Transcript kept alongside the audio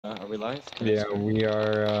Are we live? Yeah, we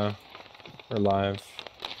are, we're live.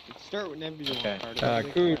 Start whenever you Okay. want.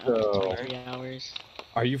 Kuzo. 3 hours.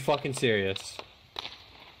 Are you fucking serious?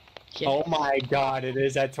 Yeah. Oh my god, it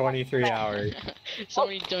is at 23 hours.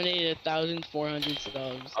 Somebody donated 1,400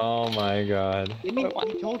 subs. Oh my god. I mean,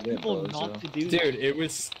 we told people not to do that. Dude, it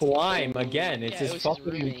was Slime again. It's Yeah, his it was his fucking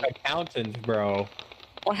roommate. accountant, bro.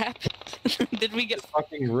 What happened? Did we get? His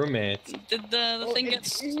fucking roommate. Did the thing get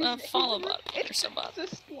followed up or something?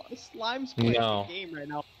 It's a Slime's playing No. the game right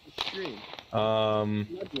now on the stream.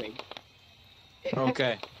 Ludwig.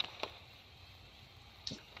 Okay.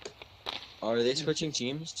 Are they switching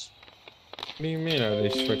teams? What do you mean, are they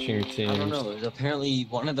switching teams? I don't know. Apparently,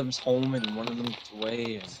 one of them's home and one of them's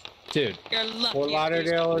away. And... Dude, You're lucky. Fort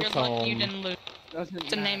Lauderdale is You're lucky home. you didn't lose. Doesn't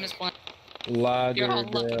The name matter. is one.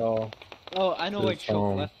 Lauderdale. Oh, I know why It's Choke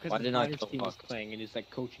home. left Why because did the I Niners go team was fuck? playing and he's like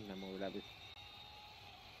coaching them or whatever.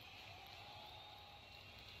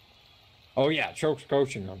 Oh yeah, Choke's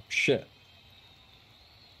coaching them. Shit.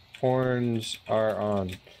 Horns are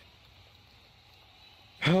on.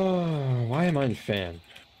 Why am I in fan?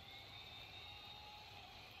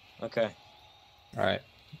 Okay. Alright.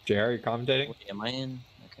 JR, you commentating? Wait, am I in?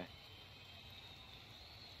 Okay.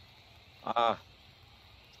 Ah.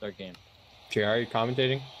 Start game. JR, you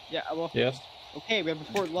commentating? Yeah, well, Yes? okay, we have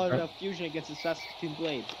a Fort Lauderdale Fusion against the Saskatoon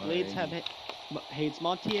Blades. Blades have hates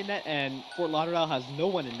Monty in net, and Fort Lauderdale has no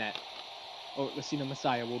one in net. Oh, Lucina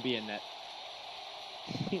Messiah will be in net.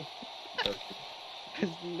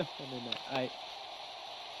 There's no one in net. Alright.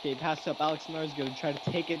 Okay, pass up. Alex Miller's gonna try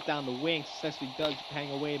to take it down the wing. Successfully does,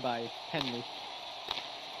 hang away by Penley.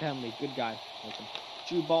 Penley, good guy. Welcome.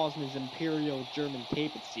 Drew balls in his Imperial German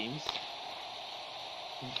tape, it seems.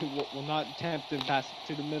 He will not attempt to pass it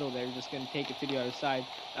to the middle there. He's just gonna take it to the other side.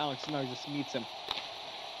 Alex Millar just meets him.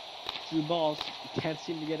 Drew balls. Can't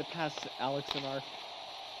seem to get it past Alex Millar.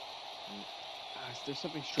 Is there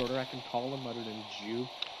something shorter I can call him other than Jew?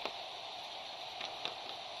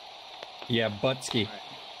 Yeah, Butsky.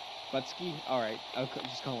 Butsky? Alright, I'll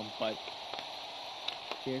just call him Butt.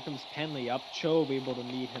 Here comes Penley up. Cho will be able to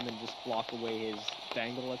meet him and just block away his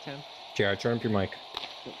dangle attempt. JR, turn up your mic.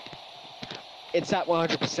 It's at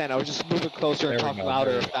 100%. I was just moving closer and There we talking go,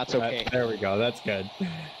 louder there if we that's go. okay. There we go, that's good.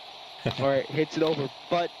 Alright, hits it over.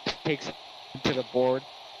 Butt takes it to the board.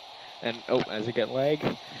 And, oh, as it get leg.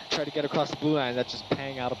 Try to get across the blue line. That's just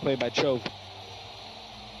paying out a play by Chove.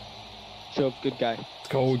 Chove, good guy. Let's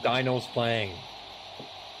go, Dino's playing.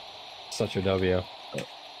 Such a W.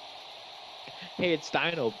 Hey, it's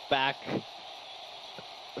Dino back.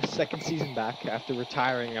 Second season back after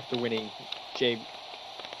retiring after winning JBHL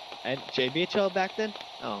back then?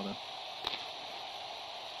 I don't know.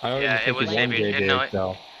 I don't Yeah, even think it was he won JB. No,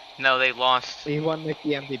 JBHL. No, they lost. He won like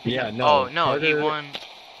the MVP. Yeah, no. Oh no, he Carter- won.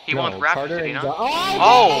 He no, won Raptors, Carter did he and not?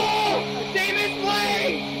 Oh! David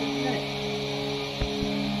Blake!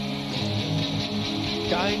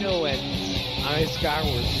 Dino and Ice Sky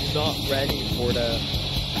were not ready for the.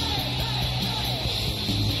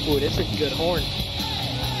 Ooh, this is a good horn.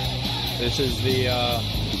 This is the,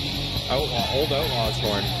 old Outlaws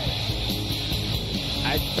horn.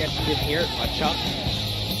 I guess you didn't hear it much, huh?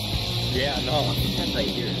 Yeah, no. Yes, I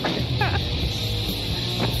hear it.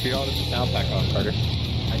 You don't have the sound pack on, Carter.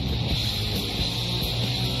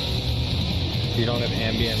 You don't have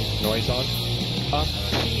ambient noise on?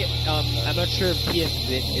 I'm not sure if he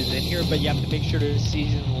is in here, but you have to make sure the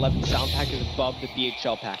season 11 sound pack is above the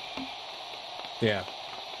BHL pack. Yeah.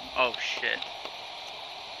 Oh shit.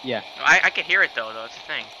 Yeah, I can hear it though. That's the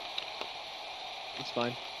thing. it's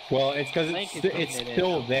fine. Well, it's because Blank is it's putting it in.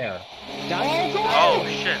 still there. Oh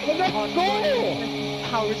shit.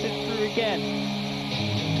 Powers it through again.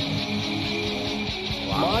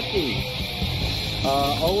 Monty.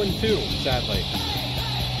 0-2, sadly.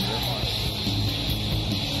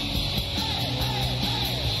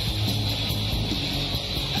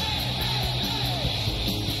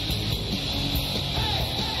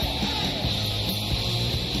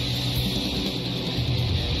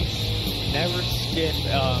 Never skip,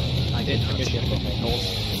 I didn't skip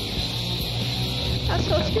goals.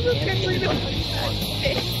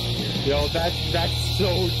 Yo, that's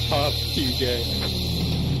so tough,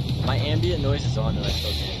 TJ. My ambient noise is on and I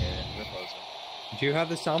still can't hear it. We're closing. Do you have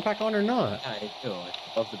the sound pack on or not? Yeah, I do. It's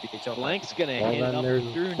above the BHL. Blank's gonna Well, hit it then up there's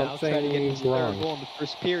through now, try to get his something third wrong. goal in the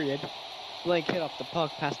first period. Blank hit off the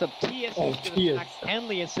puck, passed up TS, Oh, who's gonna TS. attack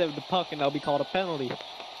Henley instead of the puck, and that'll be called a penalty.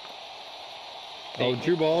 Oh,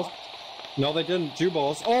 Jew balls. No, they didn't. Jew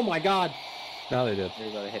balls. Oh my god. Now they did.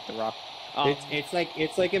 They're gonna hit the rock. It's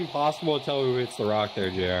like impossible to tell who hits the rock there,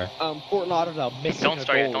 JR. Fort Lauderdale missing Don't a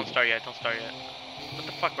start yet. goal. Don't start yet. Don't start yet. What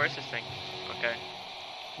the fuck? Where's this thing? Okay.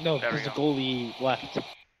 No, There we because the go. goalie left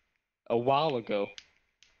a while ago.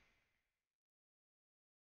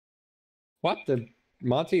 What? Did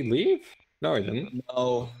Monty leave? No, he didn't.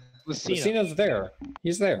 No. Lucina. Lucina's there.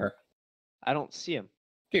 He's there. I don't see him.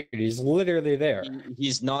 Dude, he's literally there.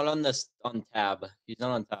 He's not on this on tab. He's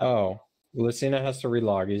not on tab. Oh, Lucina has to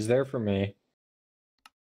relog. He's there for me.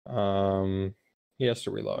 He has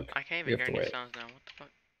to relog. I can't We even have hear to any wait. sounds now. What the fuck?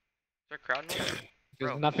 Is there crowd noise?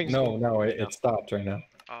 There's Bro. nothing's No, going no, on it stopped right now.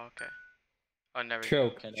 Oh, okay. Oh, never.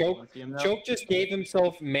 Choke. Can Choke. anyone see him now? Choke just gave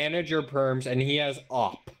himself manager perms and he has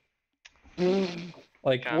op.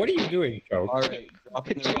 Like, God. what are you doing, Choke? Alright,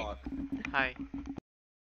 dropping the rock. Hi.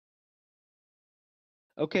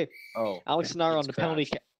 Okay, Oh. Alex Nanar on It's the penalty.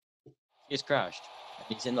 crashed. He's crashed. And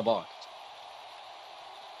he's in the box.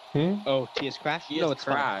 Oh, Tia's crashed? He No, has it's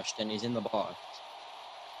fine. crashed and he's in the box.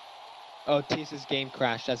 Oh, Tia's game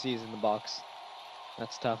crashed as he's in the box.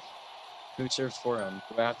 That's tough. Who serves for him?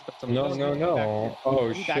 Do I have to put some No, music no, in? no. Oh,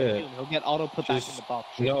 He'll be back shit. soon. He'll get auto put back in Just- the box.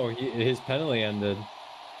 No, his penalty ended.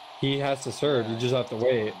 He has to serve. You Yeah, just have to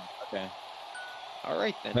wait. Okay. All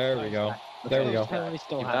right then. There we go. There we Okay, go. penalty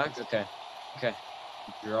still You happens. back? Okay. Okay.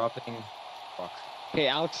 Dropping rock. Okay,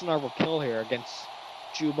 Alex Nanar will kill here against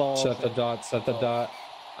Jubal. Set the dot. Set the dot.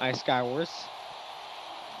 Ice Skywars.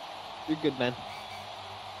 You're good, man.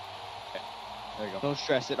 There you go. Don't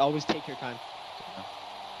stress it. Always take your time.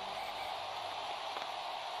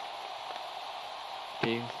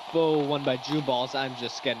 Okay, full one by Juballs. I'm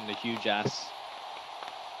just getting a huge ass.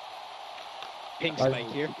 Pink spike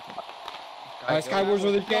here. Skywars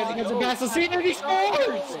with his chance against the Saskatoon and he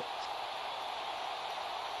scores!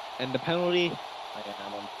 And the penalty. I'm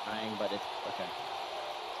trying, but it's okay.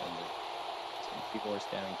 People are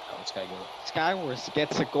standing down. Sky go. Skywars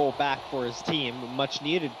gets a goal back for his team. A much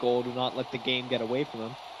needed goal to not let the game get away from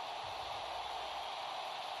him.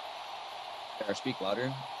 Better speak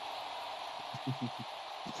louder.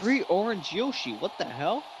 3 orange Yoshi. What the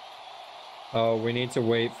hell? Oh, we need to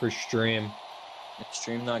wait for stream. Is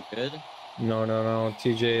stream not good? No, no, no.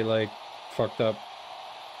 TJ, like, fucked up.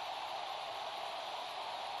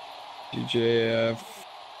 TJ,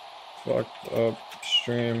 fucked up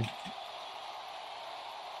stream.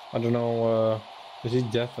 I don't know, is he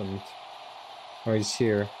deafened? Oh, he's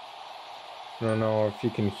here. I don't know if you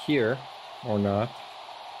can hear or not.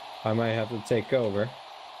 I might have to take over.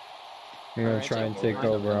 I'm gonna Alright, try and take take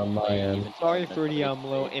over. over on my end. Sorry for the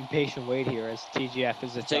little impatient wait here as TGF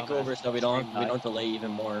is a Take dumbass over so we don't stream dive. delay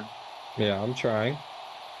even more. Yeah, I'm trying.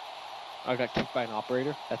 I got kicked by an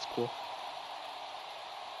operator. That's cool.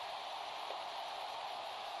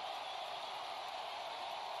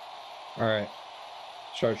 Alright.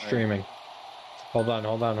 Start streaming. Hold on,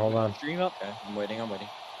 hold on, hold on. Stream up. Okay, I'm waiting.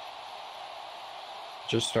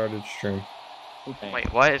 Just started stream. Okay.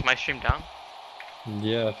 Wait, what? Is my stream down?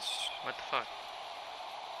 Yes, What the fuck?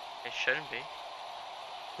 It shouldn't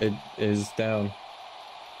be. it is down.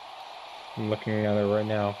 I'm looking at it right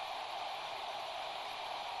now.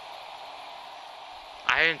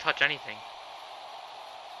 I didn't touch anything.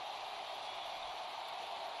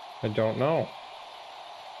 I don't know.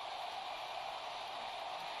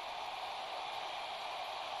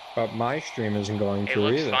 But my stream isn't going It through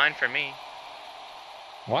looks either. fine for me.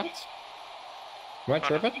 What? Am I Hold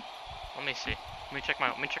on. tripping? Let me see. Let me check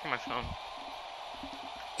my phone.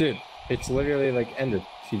 Dude, it's literally like ended,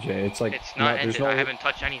 TJ. It's like It's not there's ended. no, I haven't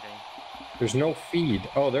touched anything. there's no feed.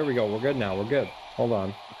 Oh, there we go. We're good now. We're good. Hold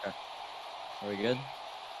on. Are we good?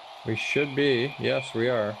 We should be. Yes, we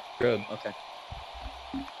are. Good. Okay.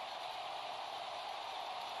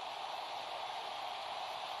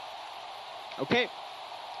 Okay.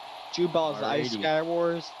 Jubals, Ice Alrighty.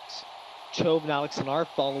 Skywars, Chove and Alex Nanar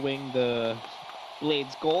following the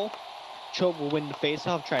Blades goal. Chove will win the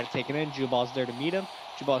faceoff, try to take it in. Jubal's there to meet him.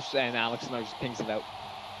 Jubals and Alex Nanar just pings it out.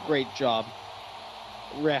 Great job.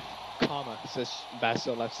 Ref, says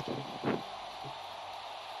Vasilevsky.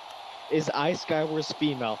 Is Ice Skywars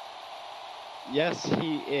female? Yes,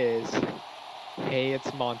 he is. Hey,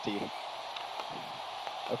 it's Monty.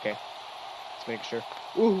 Okay. Let's make sure.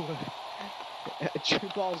 Ooh.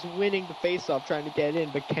 Jubal's winning the faceoff, trying to get in,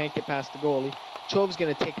 but can't get past the goalie. Chove's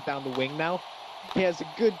going to take it down the wing now. He has a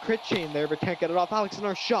good crit chain there, but can't get it off. Alex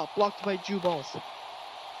Nanar shot, blocked by Jubals.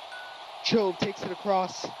 Chove takes it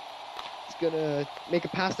across. He's going to make a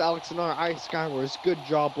pass to Alex Nanar. Ice Skywars, good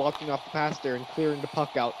job blocking off the pass there and clearing the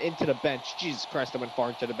puck out into the bench. Jesus Christ, I went far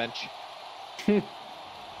into the bench.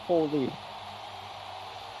 Holy.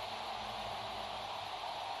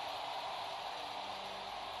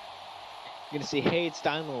 You're going to see Hayes,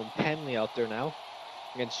 Steinlo, and Penley out there now.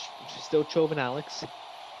 Against still Chove and Alex.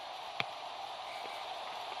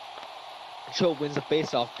 Cho wins the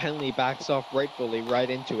faceoff. Penalty backs off rightfully right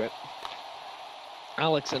into it.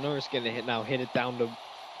 Alex and Norris gonna hit it down the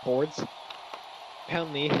boards.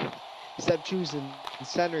 Penalty. Instead of choosing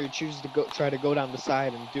center, he chooses to try to go down the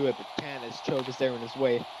side and do it, but can't as Cho is there in his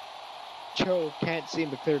way. Cho can't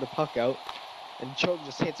seem to clear the puck out, and Cho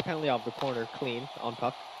just hits penalty off the corner clean on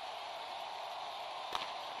puck.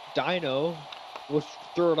 Dino will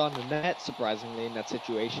throw it on the net, surprisingly, in that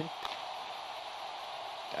situation.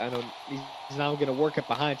 Dino, he's now going to work it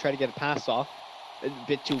behind, try to get a pass off. A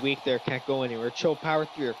bit too weak there, can't go anywhere. Cho power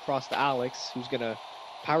 3 across to Alex, who's going to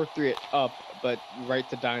power 3 it up, but right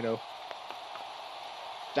to Dino.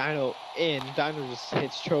 Dino in. Dino just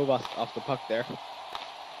hits Cho off the puck there.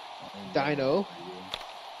 Dino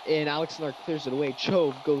in. Alex Nard clears it away.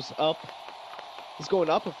 Cho goes up. He's going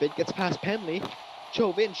up a bit, gets past Penley.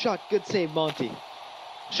 Cho in, shot, good save, Monty.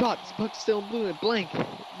 Shot, puck still in blue and blank.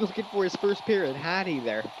 Looking for his first period. Hattie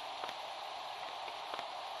there.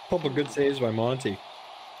 Couple good saves by Monty.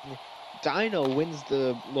 Dino wins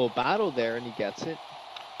the little battle there and he gets it.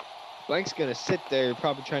 Blank's gonna sit there,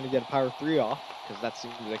 probably trying to get a power 3 off, because that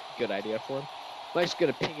seems like a good idea for him. Blank's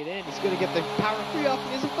gonna ping it in. He's gonna get the power 3 off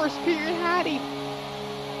and his first period. Hattie.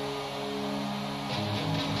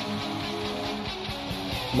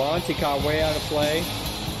 Monty caught way out of play.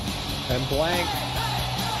 And Blank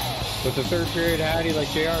with the third period Hattie, like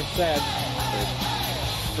JR said.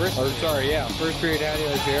 First period Hattie,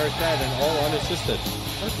 like JR said, and all unassisted.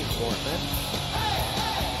 That's important, man.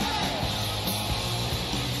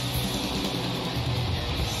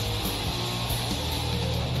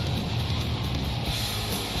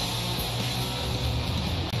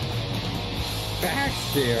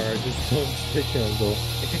 Facts, JR, just don't stick on goal.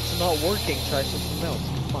 If it's not working, try something else.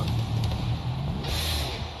 Come on.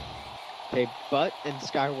 Okay, Butt and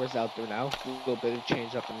Skywar's out there now. A little bit of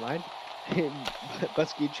change up in line.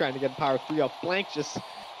 Butsky trying to get power 3 off. Blank just...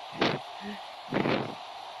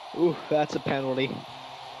 Ooh, that's a penalty.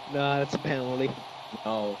 No, that's a penalty.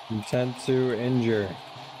 No. Intent to injure.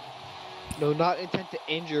 No, not intent to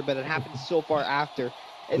injure, but it happened so far after.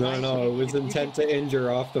 No, it was intent to injure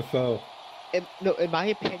off the foe. In my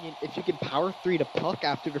opinion, if you can power 3 to puck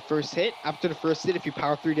after the first hit, if you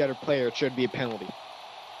power 3 the other player, it should be a penalty.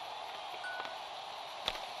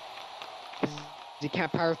 You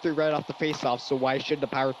can't power 3 right off the face-off, so why should the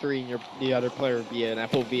power 3 and the other player be an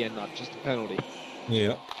FOV and not just a penalty?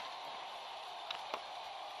 Yeah.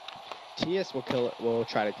 TS will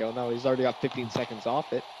try to kill. No, he's already got 15 seconds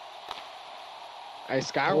off it.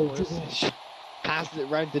 Skywars passed it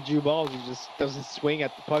right to Drew Balls. He just doesn't swing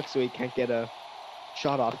at the puck, so he can't get a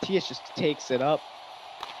shot off. TS just takes it up.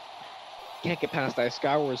 Can't get past that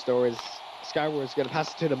Skywars though. Skywars gonna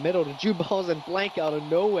pass it to the middle to Drew Balls, and Blank out of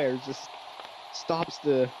nowhere just stops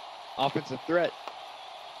the offensive threat.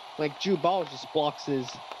 Like Drew Balls just blocks his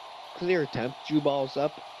clear attempt. Drew Balls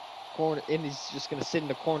up, corner, and he's just gonna sit in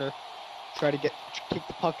the corner, try to kick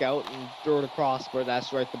the puck out and throw it across, but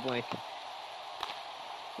that's right to Blank.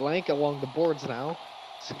 Blank along the boards now,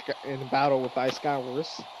 in a battle with Ice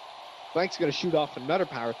Skywars. Blank's gonna shoot off another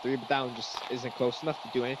power 3, but that one just isn't close enough to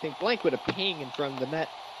do anything. Blank with a ping in front of the net.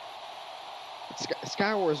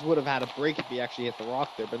 Skywars would have had a break if he actually hit the rock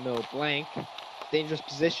there, but no. Blank, dangerous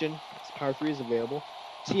position. His power 3 is available.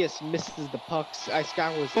 TS misses the pucks. Ice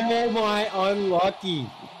Skywars. Oh my, unlucky.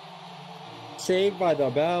 Saved by the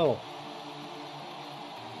bell.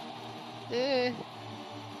 I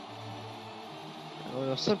don't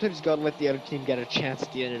know. Sometimes you gotta let the other team get a chance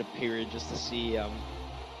at the end of the period just to see,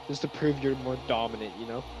 just to prove you're more dominant, you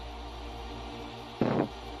know?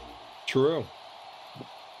 True.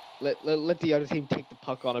 Let the other team take the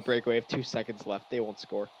puck on a breakaway with 2 seconds left. They won't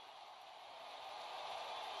score.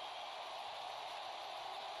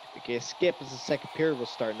 Okay, skip as the second period will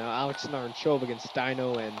start now. Alex and Chove against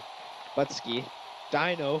Dino and Butsky.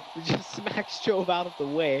 Dino just smacks Chove out of the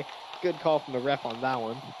way. Good call from the ref on that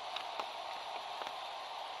one.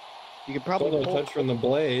 You could probably Solo touch from the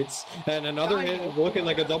blades, and another hit looking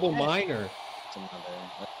like a double minor.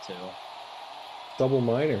 That's two. Double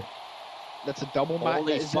minor. That's a double minor.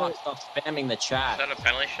 Holy fuck, stop spamming the chat. Is that a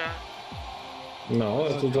penalty shot? No,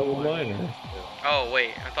 it's a double minor. Oh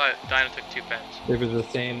wait, I thought Dino took 2 pens. It was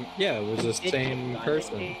the same. Yeah, it was the same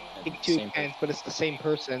person. Take 2 pens, but it's the same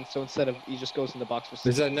person. So instead of he just goes in the box for.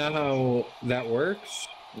 Is that not how that works?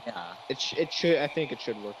 Yeah. It should. I think it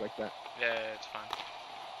should work like that. Yeah, it's fine.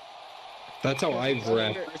 That's how I've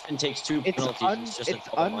read. Person takes 2 It's, penalties. It's just a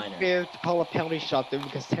double minor. unfair to call a penalty shot there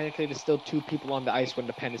because technically there's still 2 people on the ice when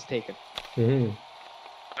the pen is taken. Mm-hmm.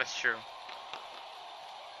 That's true.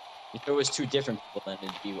 If it was 2 different people, then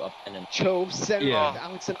it'd be up and Chove center Yeah.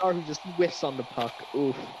 Alex and R who just whiffs on the puck.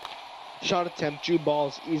 Oof. Shot attempt, Jew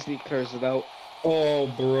balls, easily clears it out. Oh,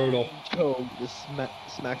 brutal. Chove just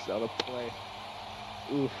smacks it out of play.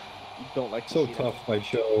 Oof, you don't like to So see tough by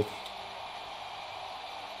Chove.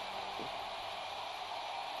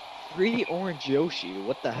 3 orange Yoshi,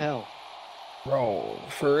 what the hell? Bro,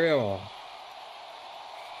 for real.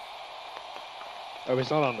 Oh, he's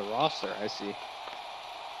not on the roster, I see.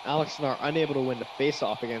 Alex Nar unable to win the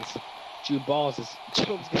face-off against Jew balls. Is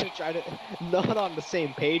Chove's gonna try to not on the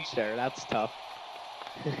same page there, that's tough.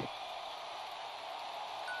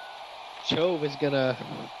 Chove is gonna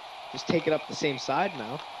just take it up the same side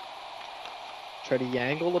now. Try to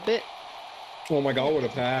yangle a bit. Oh my god, what a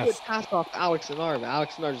Good pass. pass off Alex Nar, but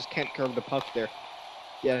Alex Nar just can't curve the puck there.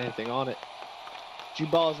 Get anything on it. Jew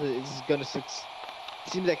balls is gonna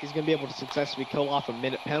seems like he's gonna be able to successfully kill off a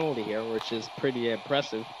minute penalty here, which is pretty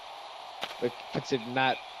impressive. But considering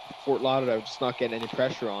that, Fort Lauderdale just not getting any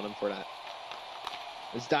pressure on him for that.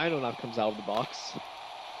 As Dino now comes out of the box.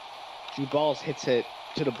 Jew balls hits it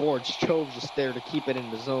to the boards. Chove's just there to keep it in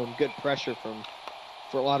the zone. Good pressure from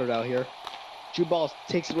Fort Lauderdale here. Jew balls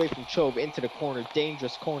takes it away from Chove into the corner.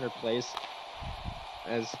 Dangerous corner plays.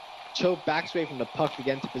 As Chove backs away from the puck to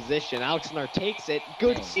get into position. Alex Nar takes it.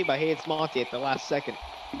 Good see by Hayes Monty at the last second.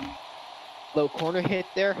 Low corner hit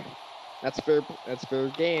there. That's fair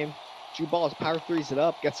game. Jew balls power threes it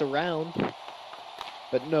up, gets around.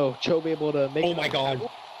 But no, Chove able to make Oh my god.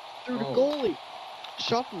 through the goalie.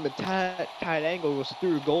 Shot from the tight angle goes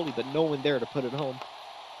through the goalie, but no one there to put it home.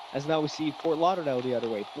 As now we see Fort Lauderdale the other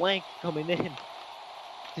way. Blank coming in.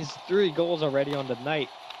 His 3 goals already on the night.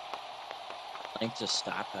 Blank just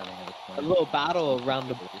stopped having it. A little battle around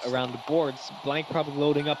the boards. Blank probably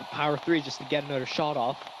loading up a power 3 just to get another shot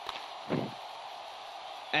off.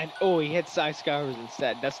 And oh, he hits Ice Skywers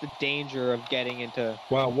instead. That's the danger of getting into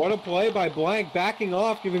Wow, what a play by Blank, backing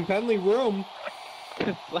off, giving Penley room.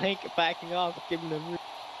 Blank backing off, giving them room.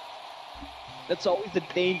 That's always the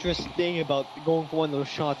dangerous thing about going for one of those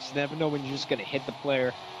shots. You never know when you're just gonna hit the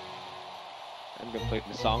player. I'm gonna play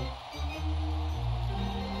the song.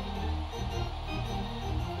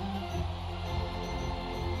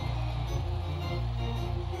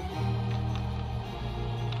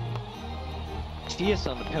 Tias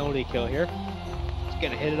on the penalty kill here. He's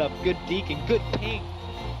gonna hit it up. Good Deacon, good ping.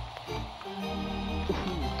 Ooh,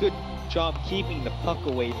 good job keeping the puck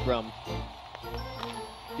away from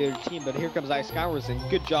the other team, but here comes Ice Skywers and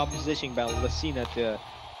good job positioning by Lacina to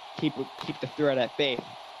keep the threat at bay.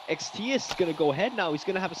 XTS is gonna go ahead now. He's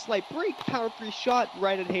gonna have a slight break. Power 3 shot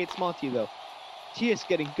right at Hayes Monty though. Tias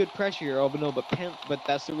getting good pressure here. Oh, but no, but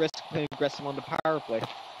that's the risk of playing aggressive on the power play.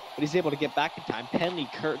 But he's able to get back in time. Penley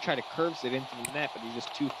try to curves it into the net, but he's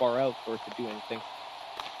just too far out for it to do anything.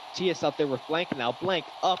 Tias out there with Blank now. Blank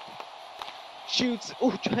up. Shoots.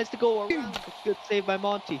 Oh, tries to go around. Good save by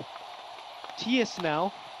Monty. Tias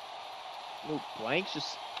now. No, Blank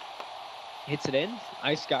just hits it in.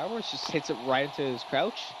 Ice Skywers just hits it right into his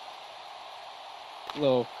crouch.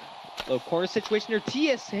 Low corner situation here.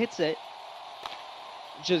 Tias hits it.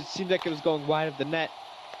 Just seemed like it was going wide of the net.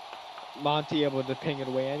 Monty able to ping it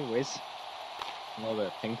away anyways. A little bit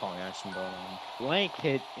of ping pong action going on. Blank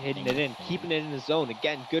hitting it in, keeping it in the zone.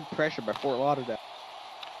 Again, good pressure by Fort Lauderdale.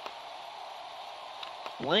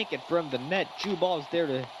 Blank it from the net. Jew Ball's there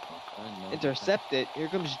to intercept it. Here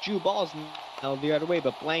comes Jew Balls now the other way,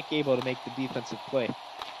 but Blank able to make the defensive play.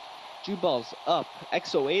 Jew Ball's up.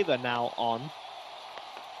 Ava now on.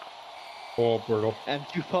 Oh, brutal. And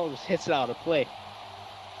Jew Ball just hits it out of play.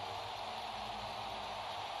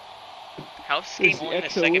 How's this game only in the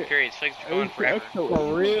second period? It feels like it's going forever.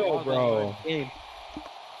 For real, bro.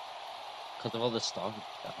 Because of all the stuff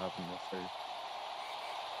that happened in the third.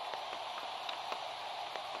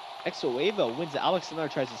 Ava wins it. Alex Nar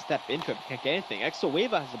tries to step into it, but can't get anything.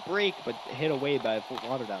 Ava has a break, but hit away by Fort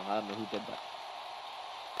Lauderdale. I don't know who did that.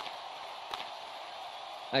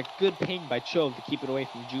 A good ping by Chove to keep it away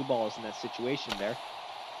from Jew Balls in that situation there.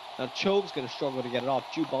 Now Chove's going to struggle to get it off.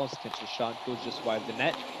 Jew Balls catches a shot, goes just wide of the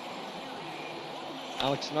net.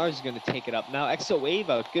 Alex Nars is going to take it up. Now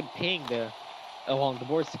Ava, good ping along the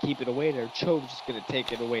boards to keep it away there. Chove's just going to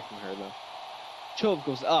take it away from her though. Chove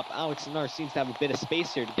goes up. Alex Nars seems to have a bit of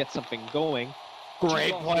space here to get something going.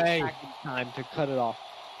 Great play. Time to cut it off.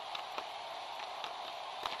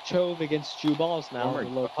 Chove against Jew Balls now. A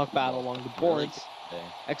little puck battle along the boards.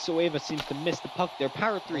 Ava seems to miss the puck there.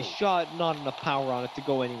 Power 3 shot, not enough power on it to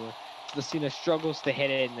go anywhere. Lacina struggles to hit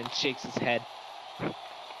it and then shakes his head.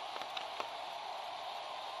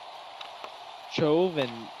 Chove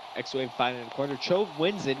and Ava find it in the corner. Chove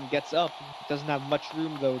wins it and gets up. Doesn't have much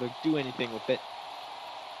room though to do anything with it.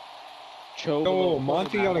 Chove. Oh,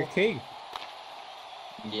 Monty on a tape.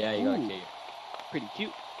 Yeah, you got Ooh. Kate. Pretty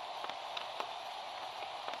cute.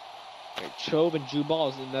 Right, Chove and Jubal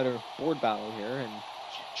is another board battle here, and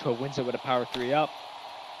Chove wins it with a power 3 up.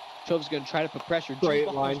 Chove's going to try to put pressure. Great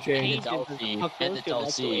Jubal's line change. changes as the puck goes to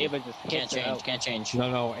Alex, so Ava just Can't hits it change, out. can't change.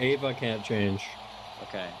 No, Ava can't change.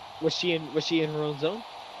 Okay. Was she in her own zone?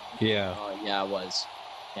 Yeah. Yeah, I was.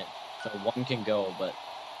 Can't, so one can go, but...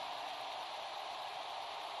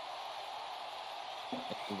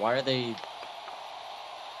 Why are they...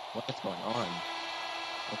 What is going on?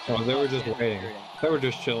 Okay. Oh, they were just waiting. They were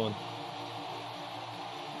just chilling.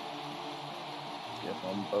 Get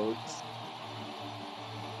on boats.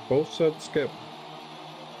 Both said skip.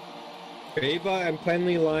 Ava and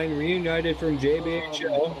Penley line reunited from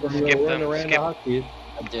JBHL from the Skip run them, around skip. hockey.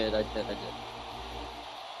 I did.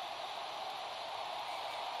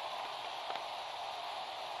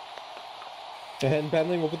 And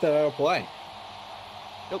Penley will put that out of play.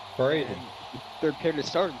 Nope. Crazy. And third period to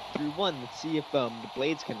start 3-1. Let's see if the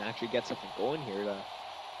Blades can actually get something going here.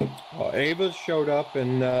 Well, Ava's showed up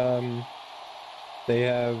and they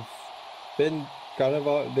have been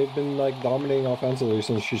they've been like dominating offensively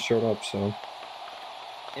since she showed up. So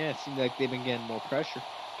Yeah, it seems like they've been getting more pressure.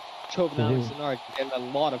 Chove and Alex Denard getting a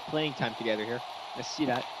lot of playing time together here. I see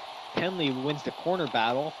that. Penley wins the corner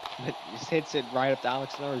battle, but just hits it right up to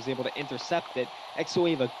Alex Denard, is able to intercept it.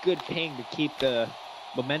 XOAve a good ping to keep the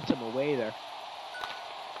momentum away there.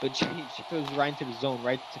 But she throws right into the zone,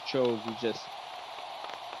 right to Chove, who just...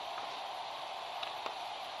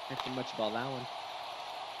 Nothing much about that one.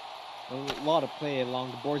 A lot of play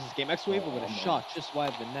along the boards this game. XOAve with a shot just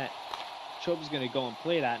wide of the net. Chove's going to go and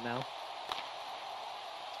play that now.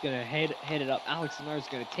 He's going to head it up. Alex Denard's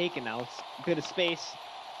going to take it now. It's a bit of space.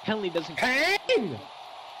 Penley doesn't... Pang!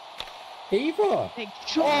 Ava! Hey,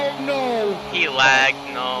 Oh no! He lagged,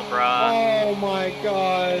 no, bruh. Oh my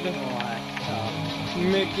god! Oh, that's tough.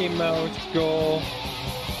 Mickey Mouse goal.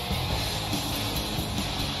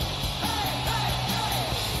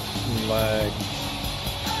 Leg.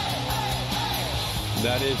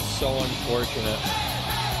 That is so unfortunate.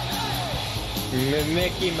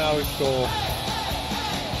 Mickey Mouse goal.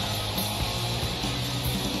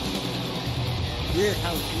 Weird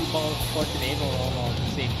how two balls plus an Ava are all on the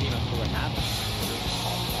same team after what happened.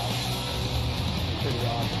 Pretty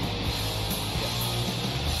odd.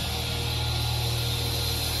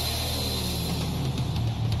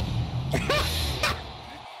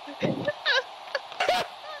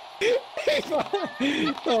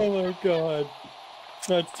 Oh my god.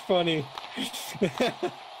 That's funny. She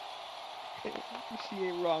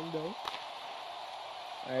ain't wrong though.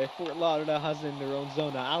 Alright, Fort Lauderdale has it in their own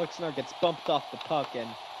zone now. Alex Denard gets bumped off the puck and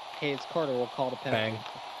Hayes Carter will call the penalty. Bang.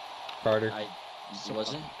 Carter. I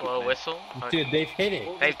wasn't. Blow a whistle. Dude, they've hit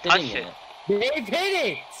it. They've touched it. They've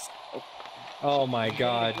hit it! Oh my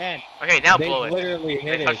god. Man, Okay, now They blow it. literally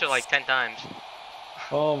hit They it. touched it like 10 times.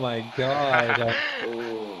 Oh my god.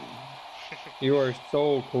 Oh. You are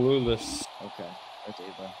so clueless. Okay. Okay,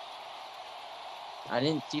 bro. I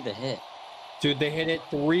didn't see the hit. Dude, they hit it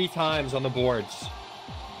 3 times on the boards.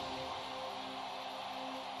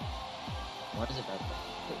 What is it about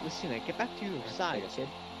that? listen, get back to your side, kid.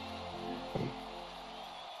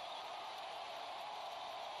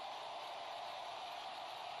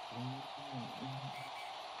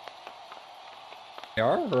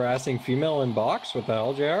 JR harassing female in box? What the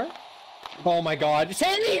hell, JR? Oh my god.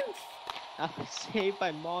 Save! Saved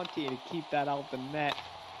by Monty to keep that out the net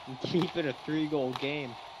and keep it a 3-goal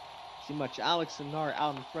game. See much Alex and Nar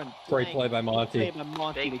out in front. Great play by Monty. Play by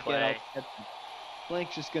Monty Big to play. get out.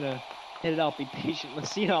 Blank's just gonna hit it out, be patient.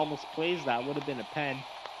 Messina almost plays that. Would have been a pen.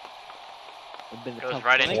 Would have been a Goes tough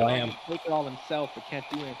right play. into him. Take it all himself, but can't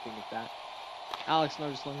do anything with that. Alex Nar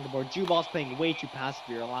just along the board. Jubal's playing way too passive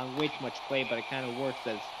here, allowing way too much play, but it kind of works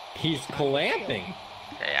as He's clamping.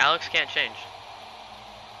 Hey, Alex can't change.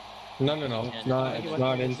 No. It's not, he it's wasn't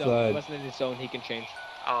not in his zone. He inside. wasn't in his zone. He can change.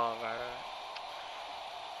 Oh, right.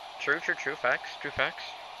 True facts. True facts.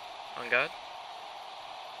 On God.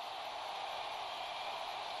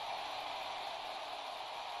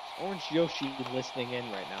 Orange Yoshi listening in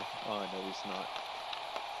right now. Oh no, he's not.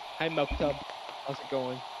 Hi Milk Tub. How's it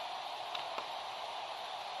going?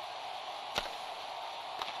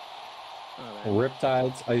 Alright.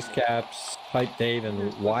 Riptides, Ice Caps, Hype Dave,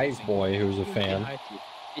 and Wise Boy, who's a fan. Hi to you.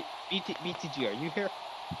 BTG, are you here?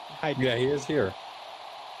 Hi. Yeah, he is here.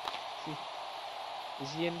 Is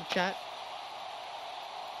he in the chat?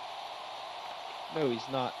 No, he's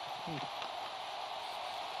not.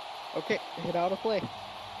 Okay, hit out a play.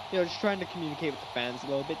 You know, just trying to communicate with the fans a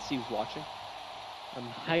little bit, see who's watching. I'm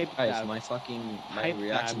hyped. Guys, that- my hype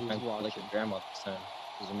reaction that time was like a watching. grandma this time.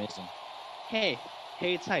 It was amazing. Hey,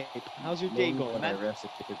 Hey, it's hype. How's your day going, I man? arrested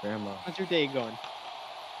your grandma. How's your day going?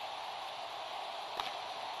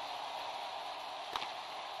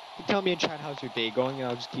 You tell me in chat how's your day going, and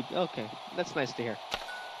I'll just keep. Okay, that's nice to hear.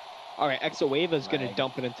 All right, Exowave is gonna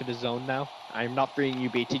dump it into the zone now. I'm not bringing you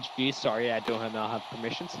BTG. Sorry, I don't now have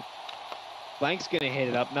permissions. Blank's gonna hit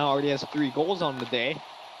it up now. Already has 3 goals on the day.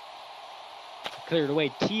 Cleared away.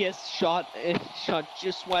 TS shot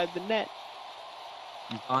just wide the net.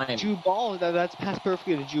 Jew Ball, that's passed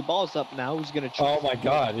perfectly to Jew Ball's up now. Who's gonna try? Oh my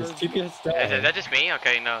God, is TPS Is dying? that just me?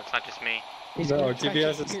 Okay, no, it's not just me. No,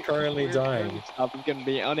 TPS is currently dying. I'm gonna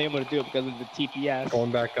be unable to do it because of the TPS.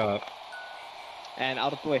 Going back up. And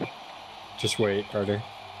out of play. Just wait, Carter.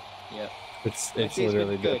 Yep. It's My day's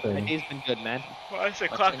literally been good. My good. day's been good, man. Why is the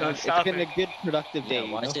What's clock it not on? It's stopping? been a good, productive day.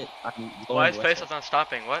 Yeah, why you is know? it? Why is Faceless not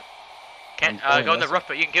stopping? What? Can't go in the ref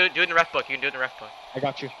book. You can do it in the ref book. You can do it in the ref book. I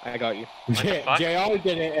got you. I got you. JR fuck?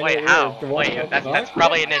 did it. And Wait, it how? worked. Wait, that's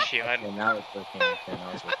probably an issue. Okay, now it's working. Okay, now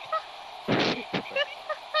it's working.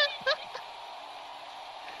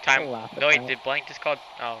 Time. Don't laugh at No, wait, that. did Blank just call?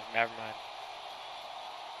 Oh, never mind.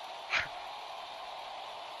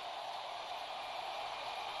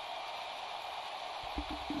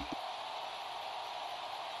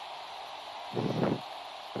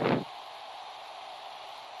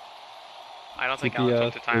 I don't think Alex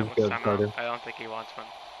wants a TPS is good, timeout. Carter. I don't think he wants one.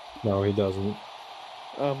 No, he doesn't.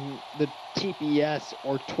 The TPS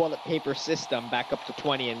or toilet paper system back up to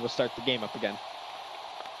 20 and we'll start the game up again.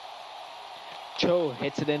 Cho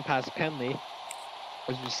hits it in past Penley.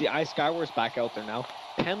 As we see, Skywar's back out there now.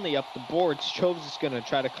 Penley up the boards. Chove's just going to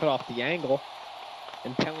try to cut off the angle.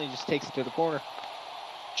 And Penley just takes it to the corner.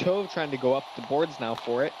 Chove trying to go up the boards now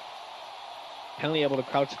for it. Penley able to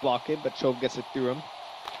crouch block it, but Chove gets it through him.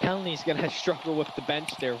 Penley's going to struggle with the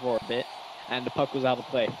bench there for a bit. And the puck was out of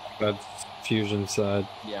play. That's Fusion side.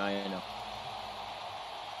 Yeah, I know.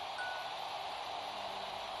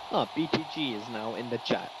 Oh, BTG is now in the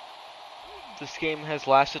chat. This game has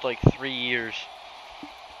lasted like 3 years.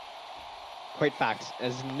 Quite facts.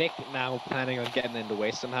 As Nick now planning on getting in the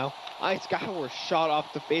way somehow. Skyward shot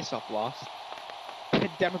off the face-off loss. The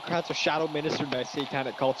Democrats are shadow ministered by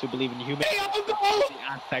satanic cults who believe in humanity. The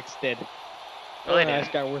Aztecs did. Oh, they did?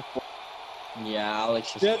 Skyward. Yeah,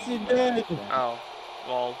 Alex just. Yes, he did. Oh,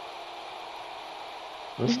 well.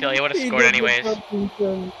 Still, he would have scored anyways.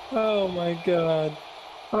 Oh my God.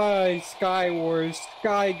 Hi, Sky Wars,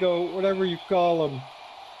 Sky Goat, whatever you call him.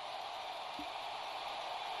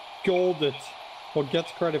 Gold it. Well,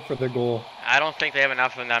 gets credit for the goal. I don't think they have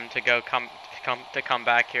enough of them to come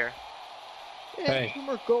back here. Yeah, Hey, 2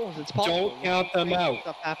 more goals. It's possible. don't count them Crazy out.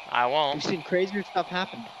 stuff happen. I We've won't. seen crazier stuff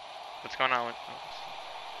happen. What's going on with?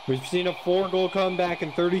 We've seen a 4-goal comeback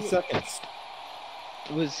in 30 seconds.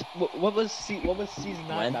 It was what was season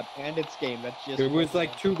 9, When? that Bandits game that just. It was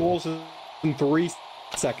like 2 goals in 3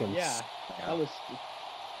 seconds. Yeah, that was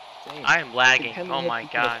insane. I am lagging. Penley Oh hits my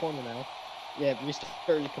into the God. corner now. Yeah, restart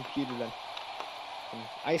your computer then.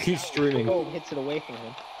 He's streaming. Hits it away from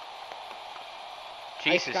him.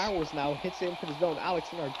 Jesus. Skywars now hits it into the zone.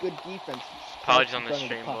 Alex and our good defense. Apologies on the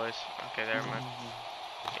stream, boys. Okay, there, man.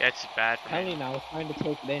 Yeah, it's bad for Penley me. now trying to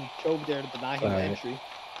take it in. Chove there to deny him Right. entry.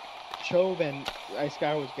 Chove and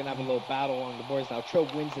Skywars gonna have a little battle on the boards now.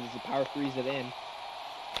 Chove wins it as he power threes it in.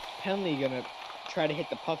 Penley gonna try to hit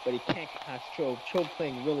the puck, but he can't get past Chove. Chove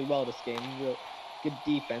playing really well this game. Real good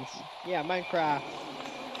defense. Yeah, Minecraft.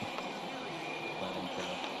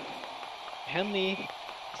 Penley,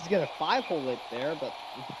 he's gonna 5-hole it there, but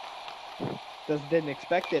didn't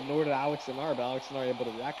expect it, nor did Alex and R, but Alex and R able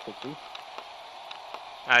to react quickly.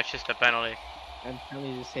 It's just a penalty. And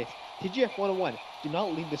Penley just says, TGF 101, do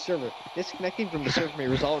not leave the server. Disconnecting from the server may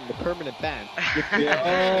result in a permanent ban.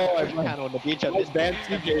 Oh, I Panel on the beach on this ban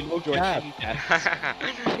TJ, no cap.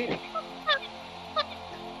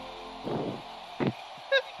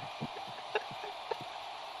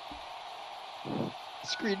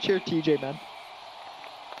 Screen share TJ, man.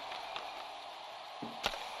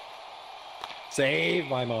 Save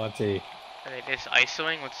my Monty. Are they just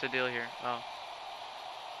ISOing? What's the deal here? Oh.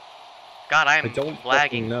 God, I I am don't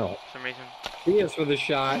lagging fucking know. for some reason. Yes for the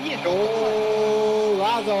shot. Yes. Oh,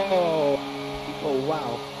 Lazo. Oh,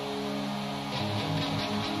 wow.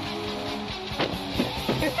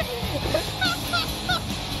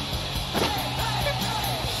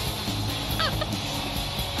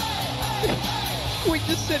 We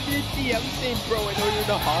just sent me a DM saying, bro, I know you're in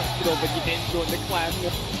the hospital, but you didn't go in the clan.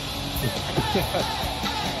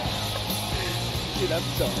 Dude, I'm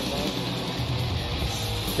sorry, man.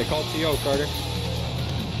 They called TO, Carter.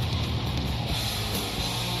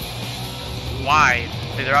 Why?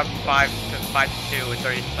 They're up 5 to 5-2 with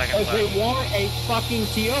 30 seconds Because left. they want a fucking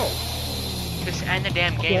TO. Just end the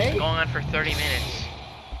damn game. Okay. It's going on for 30 minutes.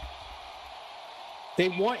 They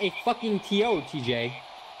want a fucking TO, TJ.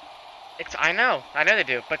 I know they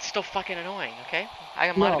do, but it's still fucking annoying, okay?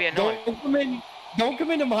 I want to be annoying. Don't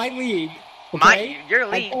come into my league. Okay? Your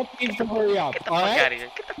league. I need to hurry up. Get the fuck out of here.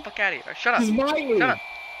 Get the fuck out of here. Shut up. This is my league. Shut up.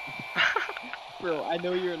 Bro, I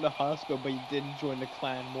know you're in the hospital, but you didn't join the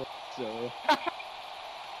clan more, so...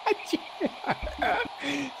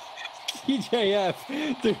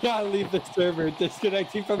 TJF, do not leave the server.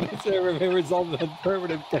 Disconnecting from the server may result in a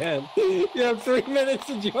permanent ban. You have 3 minutes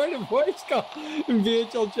to join a voice call in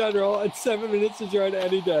VHL General and 7 minutes to join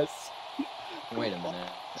any desk. Wait a minute.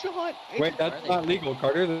 John, Wait, that's not legal,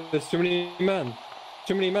 Carter. There's too many men.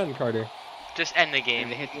 Too many men, Carter. Just end the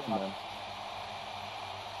game.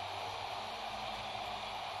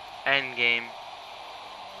 End game.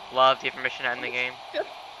 Love, do you have permission to end the game?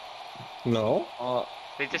 No.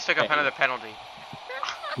 They just took up another penalty.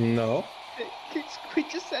 No. we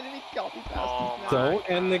just said any copy passes Oh now. Don't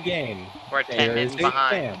end the game. We're 10 There minutes is a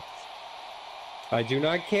behind. chance. I do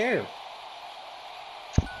not care.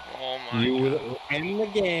 Oh my You god. will end the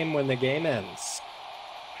game when the game ends.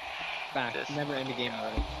 Back. This- Never end the game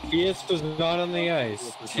already. Tias was not on the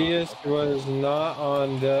ice. Tias was not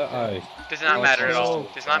on the ice. Does not matter at all.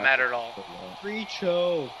 Does not matter at all. Free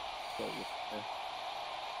choke.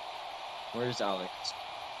 Where's Alex?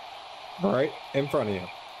 Right in front of you.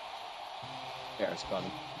 There's got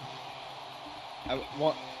him.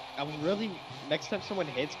 I would really, next time someone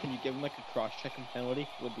hits, can you give them like a cross-checking penalty?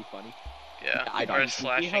 Would be funny. Yeah. I Or don't- a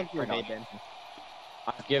slashing. How's your day been?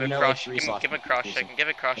 I've Give given a out like cross. 3 Give slots. him a cross checking. Give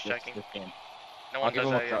it cross checking. No I'll one give does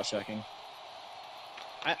him a that yet. cross checking.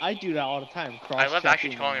 I do that all the time. I love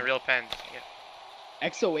actually calling it real pens. Yeah.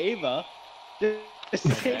 Exo Ava. I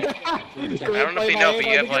don't know if you know, but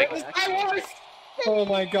you have like. Oh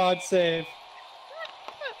my god, save.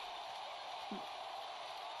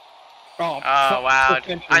 Oh, Oh wow!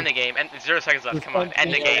 suspension. End the game. And 0 seconds left. Come on,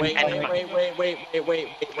 end the game. Wait, End the wait, fucking. wait, wait, wait, wait, wait,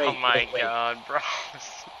 wait. Oh my wait. god, bro.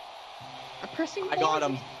 I'm pressing. I got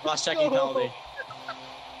him. Cross checking penalty.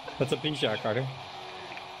 That's a P shot, Carter.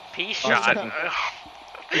 P shot.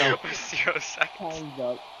 No. 0 seconds. Time's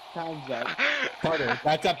up. Time's up. Carter,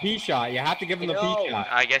 that's a P shot. You have to give him the P No. shot.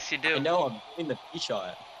 I guess you I do. know, I'm doing the P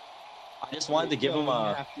shot. I just wanted to give him You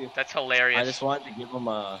a. have to. That's hilarious. I just wanted to give him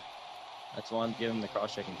a. I just wanted to give him the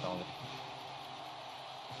cross checking penalty.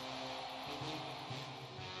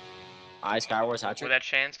 Skywars hat For trick. that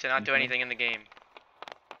chance to not do anything in the game.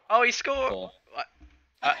 Oh, he scored! Goal.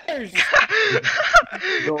 It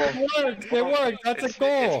Goal. worked. It worked. That's a It's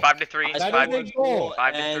goal. 5-3. It's That 5 is a goal.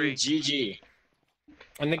 5-3. And GG.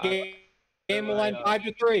 And the game will end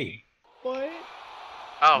 5-3. What?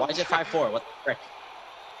 Oh, Why is it 5-4? What the frick?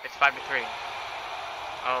 it's 5-3.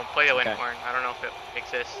 Oh, play the win Okay. horn. I don't know if it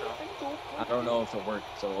exists. So. I don't know if it worked,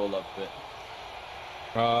 so ohLuvv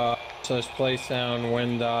it. So this play sound,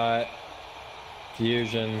 wind dot,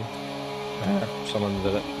 fusion. Someone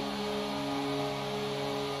did it.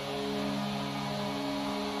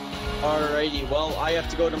 Alrighty, well, I have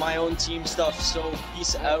to go to my own team stuff, so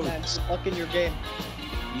peace out. Man, good luck in your game.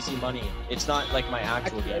 Easy money. It's not like my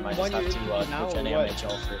actual Actually, game, I just one have you're to in now Twitch or what?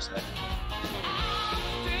 NAMHL for a second.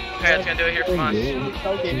 Okay, that's gonna do it here from us.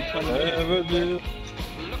 No game.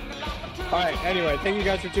 Alright, anyway, thank you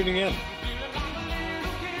guys for tuning in.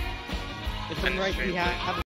 If I'm right, we have